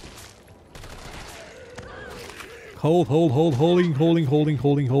damn it. Holding.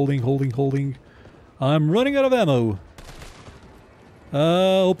 I'm running out of ammo.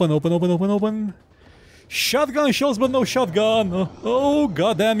 Open. Shotgun shells, but no shotgun. Oh,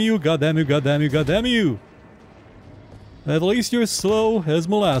 goddamn you. At least you're slow as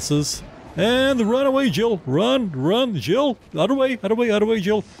molasses. And run away, Jill. Run, Jill. Other way,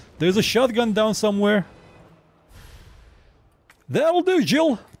 Jill. There's a shotgun down somewhere. That'll do,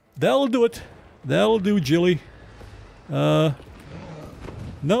 Jill. That'll do it. That'll do, Jilly. No,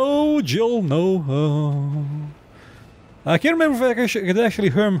 Jill, no. I can't remember if I could actually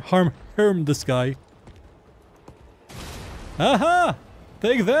harm this guy. Aha!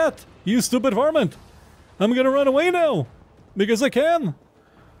 Take that, you stupid varmint! I'm gonna run away now! Because I can!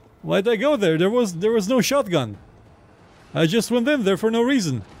 Why'd I go there? There was no shotgun. I just went in there for no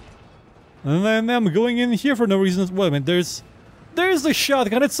reason. And then I'm going in here for no reason. Wait a minute, there's the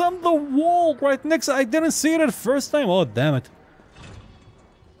shotgun. It's on the wall right next. I didn't see it at first time. Oh, damn it.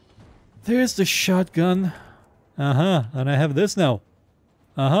 There's the shotgun. And I have this now.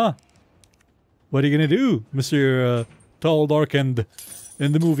 What are you gonna do, Mr. Tall, dark, and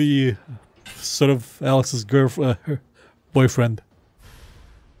in the movie, sort of Alex's boyfriend?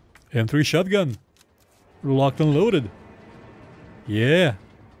 M3 shotgun. Locked and loaded. Yeah.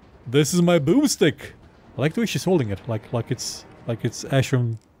 This is my boomstick. I like the way she's holding it. Like it's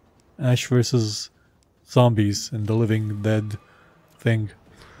Ash versus zombies and the living dead thing.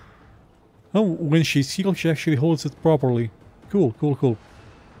 Oh, when she's healed, she actually holds it properly. Cool.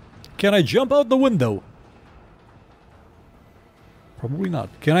 Can I jump out the window? Probably not.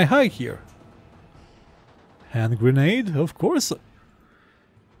 Can I hide here? Hand grenade? Of course.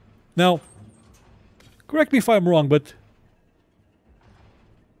 Now, correct me if I'm wrong, but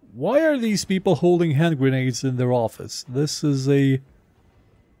why are these people holding hand grenades in their office? This is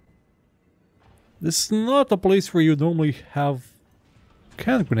not a place where you normally have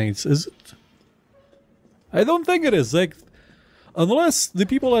hand grenades, is it? I don't think it is. Like, unless the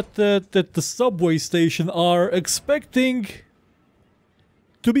people at the subway station are expecting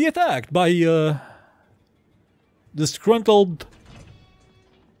to be attacked by disgruntled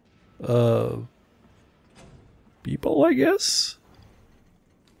people, I guess.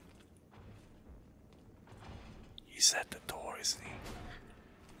 He's at the door, isn't he?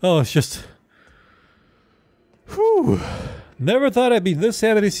 Oh, it's just... Whew. Never thought I'd be this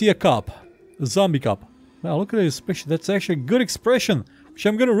happy to see a cop. A zombie cop. Wow, look at his expression. That's actually a good expression, which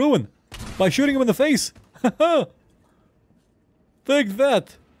I'm gonna ruin by shooting him in the face. Take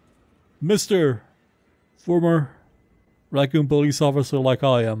that, Mr. Former raccoon police officer like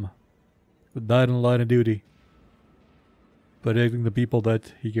I am, who died in the line of duty, protecting the people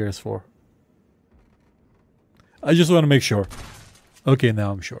that he cares for. I just want to make sure. Okay,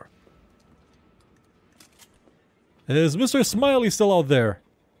 now I'm sure. Is Mr. Smiley still out there?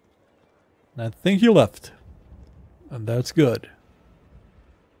 I think he left. And that's good.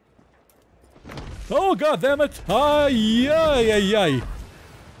 Oh, god damn it! Ay.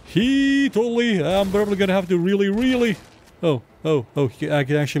 He totally... I'm probably gonna have to really... Oh, I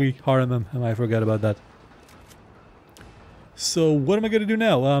can actually harm him. I forgot about that. So, what am I gonna do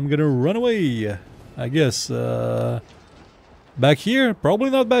now? I'm gonna run away. I guess. Back here? Probably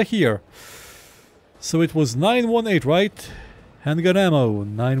not back here. So it was 918, right? Handgun ammo.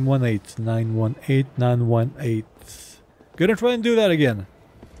 918. Gonna try and do that again.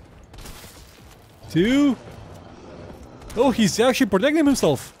 2. Oh, he's actually protecting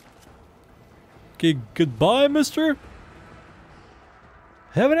himself. Okay, goodbye, mister.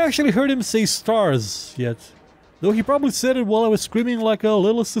 Haven't actually heard him say stars yet. Though he probably said it while I was screaming like a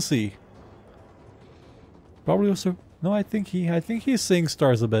little sissy. Probably also... No, I think he's saying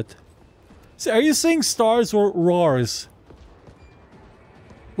stars a bit. So, are you saying stars or roars?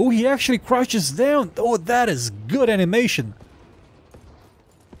 Oh, he actually crouches down. Oh, that is good animation.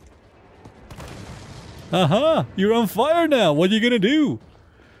 You're on fire now. What are you gonna do?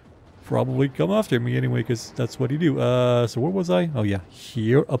 Probably come after me anyway, because that's what you do. So where was I? Oh yeah,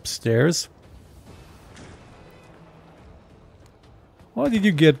 here, upstairs. Why did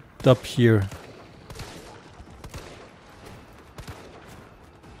you get up here?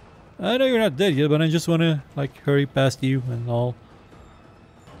 I know you're not dead yet, but I just want to, like, hurry past you and all.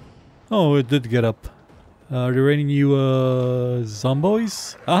 Oh, it did get up. Are there any new,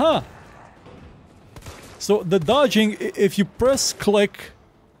 zombies? Aha! So, the dodging, if you press click,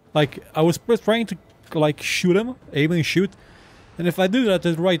 like, I was trying to, like, shoot him, aim and shoot. And if I do that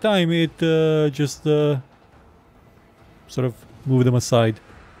at the right time, it, just, sort of move them aside.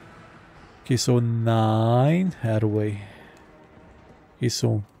 Okay, so 9, how do I... Okay,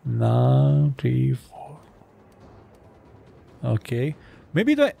 so 9, 3, 4. Okay.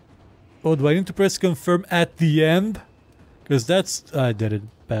 Maybe do I... Oh, do I need to press confirm at the end? Because that's... I did it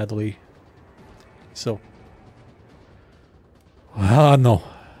badly. So... Ah, no.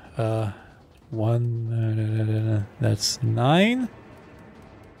 One... that's 9.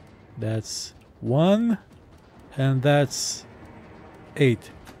 That's 1. And that's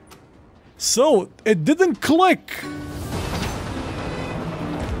 8. So, it didn't click!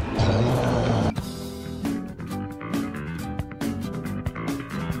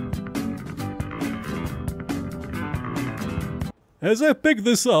 As I picked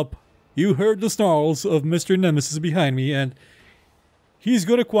this up, you heard the snarls of Mr. Nemesis behind me, and he's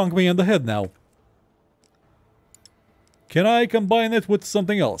gonna quonk me on the head now. Can I combine it with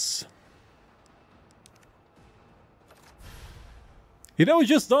something else? You know, it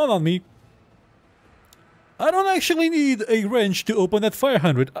just dawned on me. I don't actually need a wrench to open that fire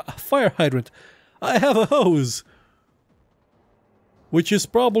hydrant. I have a hose. Which is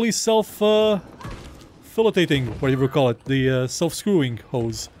probably filletating, whatever you call it, the self-screwing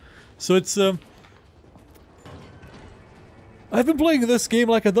hose. So it's I've been playing this game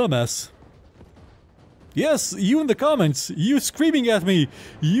like a dumbass. Yes, you in the comments, you screaming at me,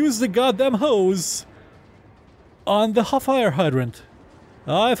 use the goddamn hose on the fire hydrant.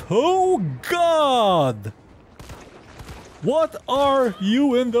 Oh God! What are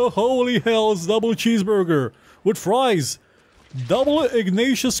you in the holy hell's double cheeseburger with fries? Double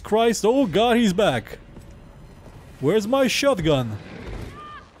Ignatius Christ, oh God, he's back. Where's my shotgun?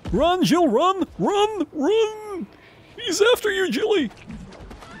 Run, Jill, run! Run! Run! He's after you, Jilly!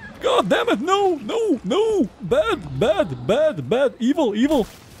 God damn it, no! No! No! Bad! Bad! Bad! Bad! Evil! Evil!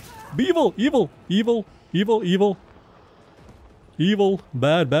 Evil! Evil! Evil! Evil! Evil! Evil!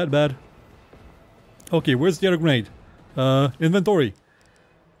 Bad! Bad! Bad! Okay, where's the other grenade? Inventory.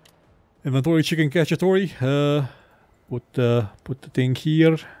 Inventory chicken cacciatore. Put the thing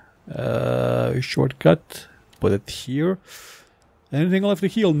here. Shortcut. Put it here. Anything left to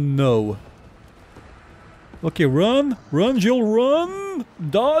heal? No. Okay, run! Run, Jill, run!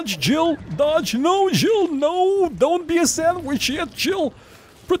 Dodge, Jill! Dodge! No, Jill! No! Don't be a sandwich yet, Jill!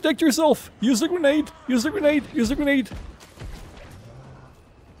 Protect yourself! Use the grenade! Use the grenade! Use the grenade!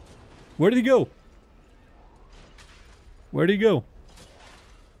 Where did he go? Where did he go?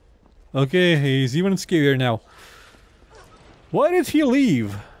 Okay, he's even scarier now. Why did he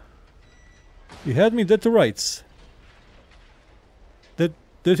leave? He had me dead to rights.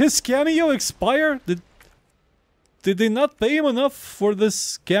 Did his cameo expire? Did they not pay him enough for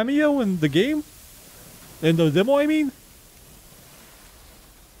this cameo in the game? In the demo, I mean?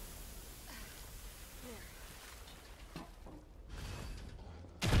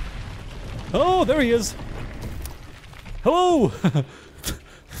 Oh, there he is. Hello!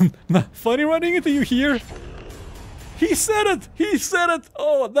 Funny running into you here. He said it! He said it!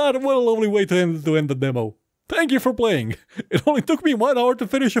 Oh, what a lovely way to end the demo. Thank you for playing. It only took me 1 hour to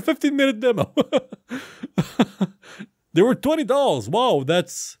finish a 15-minute demo. There were $20. Wow,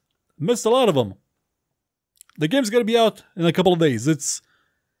 that's... missed a lot of them. The game's gonna be out in a couple of days. It's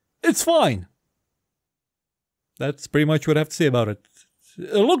fine. That's pretty much what I have to say about it.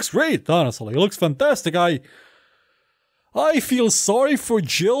 It looks great, honestly. It looks fantastic. I feel sorry for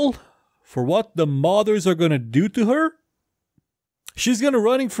Jill for what the modders are gonna do to her. She's gonna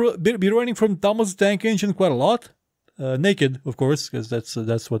be running from Thomas the Tank Engine quite a lot, naked, of course, because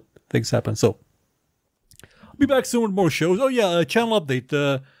that's what things happen. So, I'll be back soon with more shows. Oh yeah, channel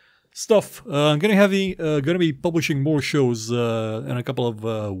update stuff. I'm gonna be publishing more shows in a couple of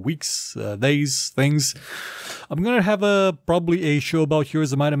weeks, days, things. I'm gonna have probably a show about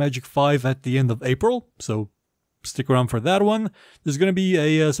Heroes of Might and Magic 5 at the end of April. So. Stick around for that one. There's going to be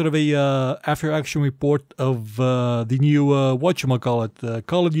a sort of a after-action report of the new, whatchamacallit,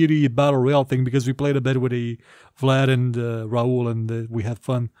 Call of Duty Battle Royale thing, because we played a bit with Vlad and Raul, and we had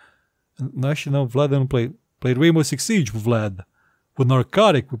fun. And actually, no, Vlad didn't played Rainbow Six Siege with Vlad. With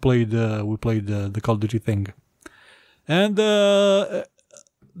Narcotic, we played the Call of Duty thing. And there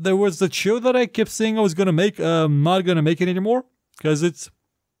was the show that I kept saying I was going to make. I'm not going to make it anymore, because it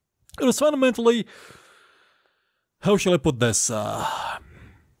was fundamentally... How shall I put this?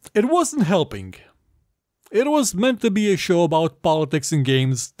 It wasn't helping. It was meant to be a show about politics in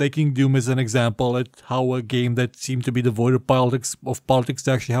games, taking Doom as an example at how a game that seemed to be devoid of politics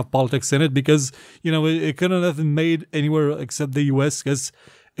to actually have politics in it, because, you know, it couldn't have been made anywhere except the US, because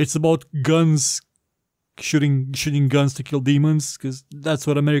it's about guns, shooting guns to kill demons, because that's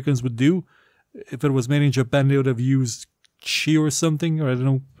what Americans would do. If it was made in Japan, they would have used chi or something, or I don't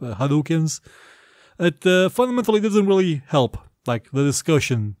know, Hadoukens. It fundamentally doesn't really help, like, the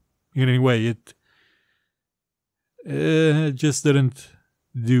discussion in any way. It just didn't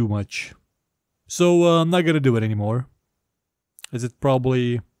do much. So I'm not gonna do it anymore, as it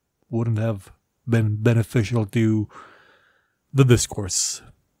probably wouldn't have been beneficial to the discourse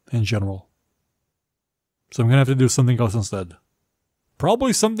in general. So I'm gonna have to do something else instead.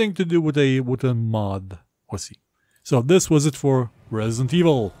 Probably something to do with a mod. We'll see. So this was it for Resident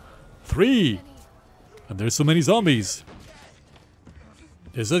Evil 3. And there's so many zombies.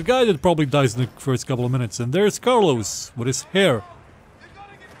 There's that guy that probably dies in the first couple of minutes. And there's Carlos with his hair.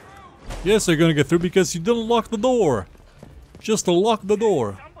 Yes, they're gonna get through because you didn't lock the door. Just to lock the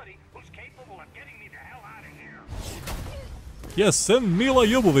door. Yes, send Mila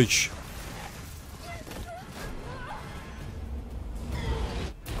Jovovich.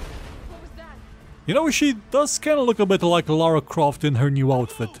 You know, she does kind of look a bit like Lara Croft in her new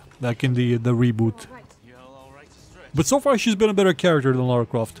outfit, back in the reboot. But so far she's been a better character than Lara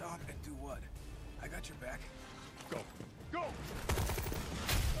Croft.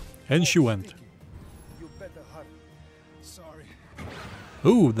 And she went.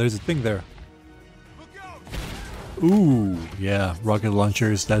 Ooh, there's a thing there. Ooh, yeah, rocket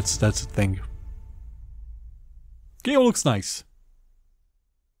launchers, that's a thing. Game looks nice.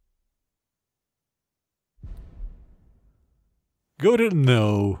 Go to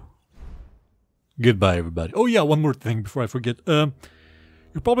no. Goodbye, everybody. Oh yeah, one more thing before I forget. You're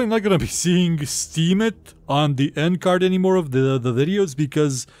probably not gonna be seeing Steam It on the end card anymore of the videos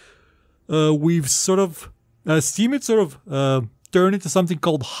because we've sort of Steam It sort of turned into something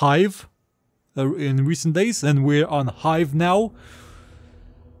called Hive in recent days, and we're on Hive now.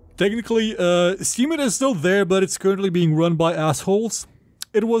 Technically, Steam It is still there, but it's currently being run by assholes.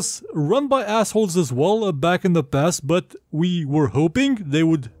 It was run by assholes as well back in the past, but we were hoping they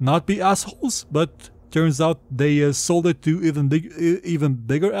would not be assholes, but turns out they sold it to even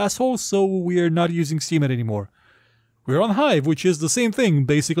bigger assholes, so we are not using Steam It anymore. We're on Hive, which is the same thing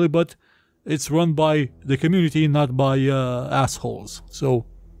basically, but it's run by the community, not by assholes. So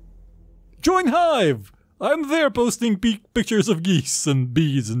join Hive! I'm there posting pictures of geese and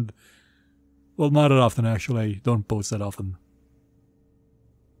bees and... well, not that often actually, I don't post that often.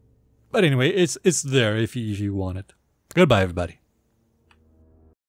 But anyway, it's there if you want it. Goodbye, everybody.